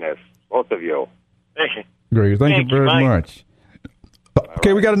your greatness, both of you. Thank you. Great. Thank you very much.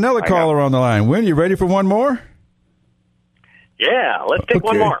 Okay, we got another caller on the line. Win, you ready for one more? Yeah, let's take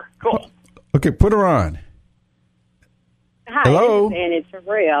one more. Cool. Okay, put her on. Hi, hello. This is Annie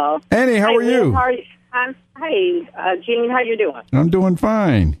Terrell. Annie, how are you? Hey, Gene, how you doing? I'm doing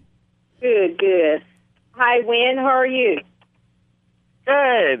fine. Good. Hi, Win, how are you?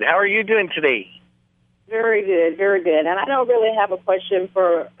 Good. How are you doing today? Very good. And I don't really have a question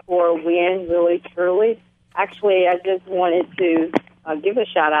for Win, really, truly. Actually, I just wanted to give a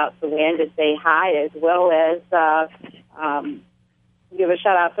shout-out to Win to say hi, as well as give a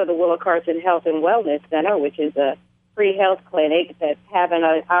shout-out to the Willa Carson Health and Wellness Center, which is a free health clinic that's having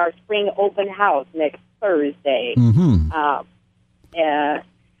our spring open house next Thursday.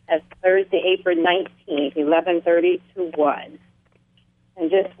 That's Thursday, April 19th, 11:30 to 1. And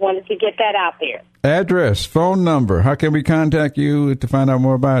just wanted to get that out there. Address, phone number. How can we contact you to find out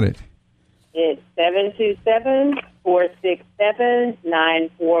more about it? It's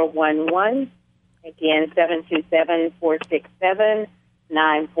 727-467-9411. Again,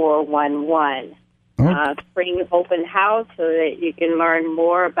 727-467-9411. Spring open house so that you can learn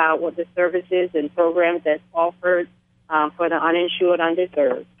more about what the services and programs that's offered for the uninsured,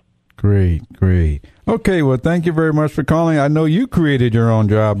 underserved. Great. Okay, well, thank you very much for calling. I know you created your own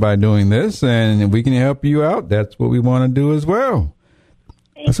job by doing this, and we can help you out. That's what we want to do as well.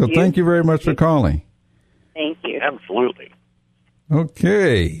 Thank you very much for calling. Thank you. Absolutely.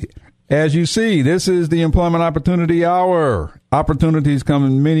 Okay. As you see, this is the Employment Opportunity Hour. Opportunities come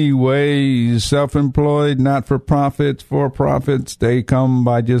in many ways. Self-employed, not-for-profits, for-profits. They come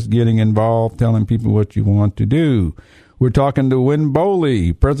by just getting involved, telling people what you want to do. We're talking to Win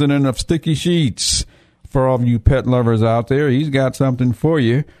Bowley, president of Sticky Sheets. For all of you pet lovers out there, he's got something for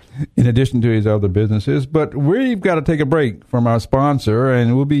you in addition to his other businesses. But we've got to take a break from our sponsor,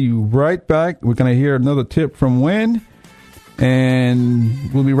 and we'll be right back. We're going to hear another tip from Win,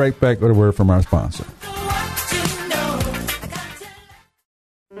 and we'll be right back with a word from our sponsor.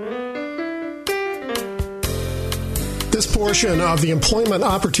 This portion of the Employment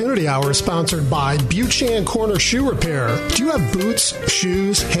Opportunity Hour is sponsored by Buchan Corner Shoe Repair. Do you have boots,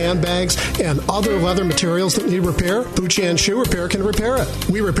 shoes, handbags, and other leather materials that need repair? Buchan Shoe Repair can repair it.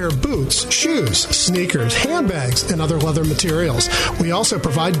 We repair boots, shoes, sneakers, handbags, and other leather materials. We also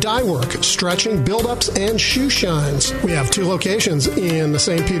provide dye work, stretching, build-ups, and shoe shines. We have 2 locations in the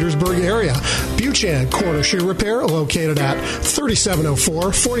St. Petersburg area. Buchan Corner Shoe Repair, located at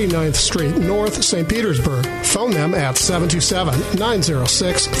 3704 49th Street North, St. Petersburg. Phone them at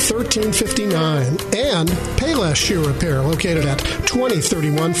 727-906-1359. And Payless Shoe Repair, located at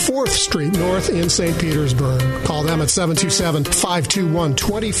 2031 4th Street North in St. Petersburg. Call them at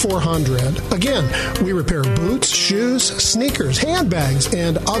 727-521-2400. Again, we repair boots, shoes, sneakers, handbags,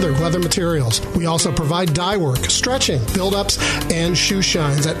 and other leather materials. We also provide dye work, stretching, build-ups, and shoe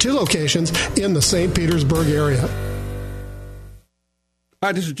shines at 2 locations in the St. Petersburg area.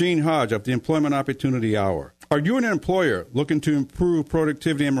 Hi, this is Gene Hodge of the Employment Opportunity Hour. Are you an employer looking to improve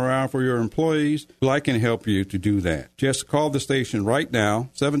productivity and morale for your employees? Well, I can help you to do that. Just call the station right now,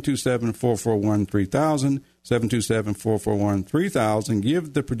 727-441-3000, 727-441-3000.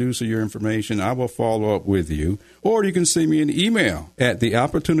 Give the producer your information. I will follow up with you. Or you can send me an email at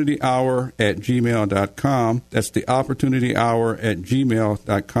theopportunityhour@gmail.com. That's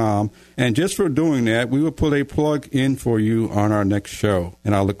theopportunityhour@gmail.com. And just for doing that, we will put a plug in for you on our next show.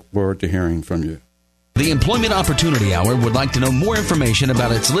 And I look forward to hearing from you. The Employment Opportunity Hour would like to know more information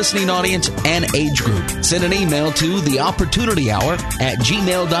about its listening audience and age group. Send an email to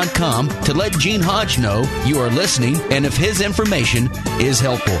theopportunityhour@gmail.com to let Gene Hodge know you are listening and if his information is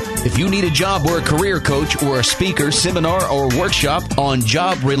helpful. If you need a job or a career coach or a speaker, seminar, or workshop on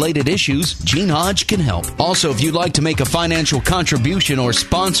job-related issues, Gene Hodge can help. Also, if you'd like to make a financial contribution or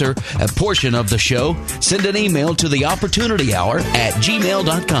sponsor a portion of the show, send an email to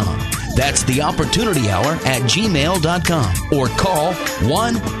theopportunityhour@gmail.com. That's theopportunityhour@gmail.com or call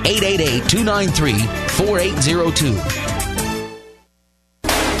 1-888-293-4802.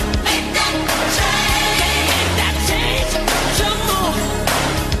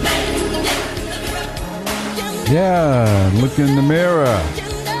 Yeah, look in the mirror.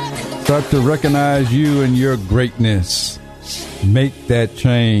 Start to recognize you and your greatness. Make that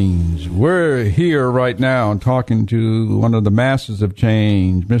change. We're here right now talking to one of the masters of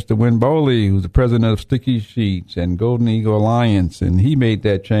change, Mr. Win Bowley, who's the president of Sticky Sheets and Golden Eagle Alliance, and he made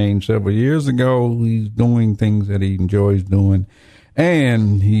that change several years ago. He's doing things that he enjoys doing,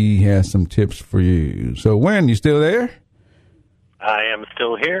 and he has some tips for you. So, Win, you still there? I am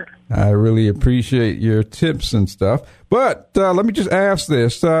still here. I really appreciate your tips and stuff. But let me just ask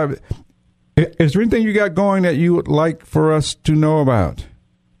this. Is there anything you got going that you would like for us to know about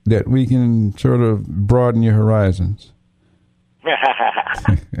that we can sort of broaden your horizons?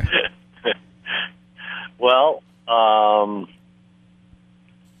 Well,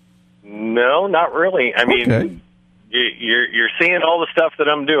 no, not really. I mean, you're seeing all the stuff that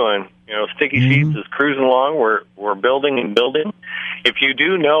I'm doing. You know, Sticky Sheets is cruising along. We're building and building. If you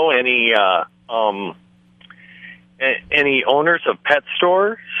do know any owners of pet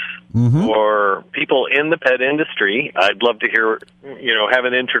stores or people in the pet industry, I'd love to hear, have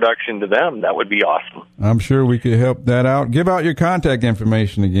an introduction to them. That would be awesome. I'm sure we could help that out. Give out your contact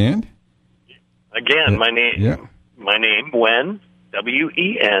information again. Again, my name, Wen,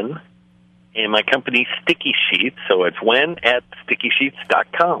 W-E-N, and my company, Sticky Sheets. So it's Wen at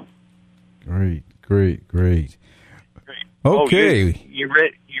stickysheets.com. Great. Okay. Oh, you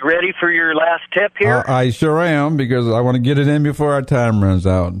ready for your last tip here? I sure am, because I want to get it in before our time runs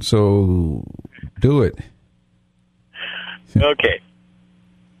out. So Do it. Okay.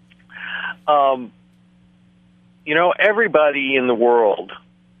 Everybody in the world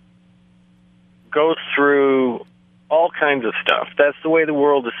goes through all kinds of stuff. That's the way the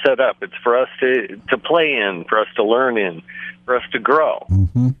world is set up. It's for us to play in, for us to learn in, for us to grow.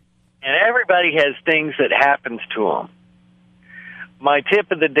 Mm-hmm. And everybody has things that happens to them. My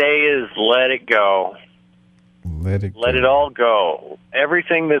tip of the day is let it go. Let it all go.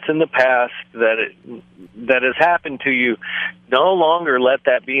 Everything that's in the past that has happened to you, no longer let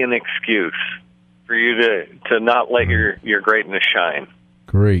that be an excuse for you to not let your greatness shine.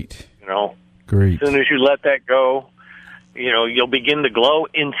 Great. Great. As soon as you let that go, you'll begin to glow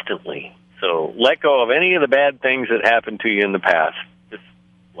instantly. So let go of any of the bad things that happened to you in the past. Just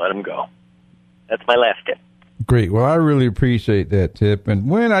let them go. That's my last tip. Great. Well, I really appreciate that tip. And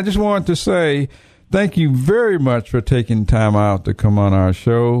Win, I just wanted to say thank you very much for taking time out to come on our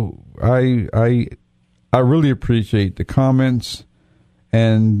show. I really appreciate the comments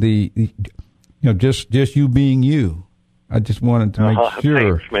and the just you being you. I just wanted to make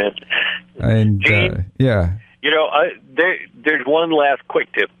sure. Thanks, man. And Gene, yeah. There's one last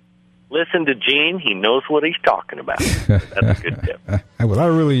quick tip. Listen to Gene. He knows what he's talking about. That's a good tip. Well, I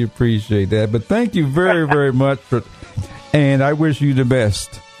really appreciate that. But thank you very, very much and I wish you the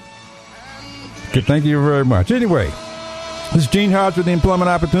best. Good, thank you very much. Anyway, this is Gene Hodge with the Employment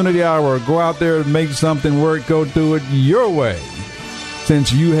Opportunity Hour. Go out there and make something work. Go do it your way.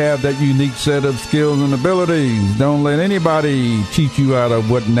 Since you have that unique set of skills and abilities, don't let anybody cheat you out of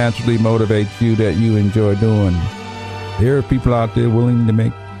what naturally motivates you that you enjoy doing. There are people out there willing to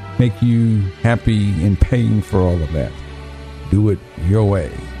make you happy and paying for all of that. Do it your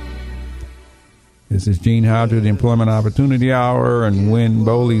way. This is Gene Hodge with the Employment Opportunity Hour and Win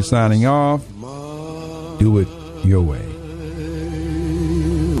Bowley signing off. Do it your way.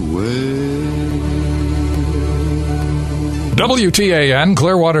 WTAN,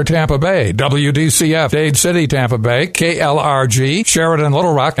 Clearwater, Tampa Bay. WDCF, Dade City, Tampa Bay. KLRG, Sheridan,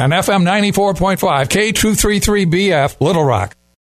 Little Rock. And FM 94.5, K233BF, Little Rock.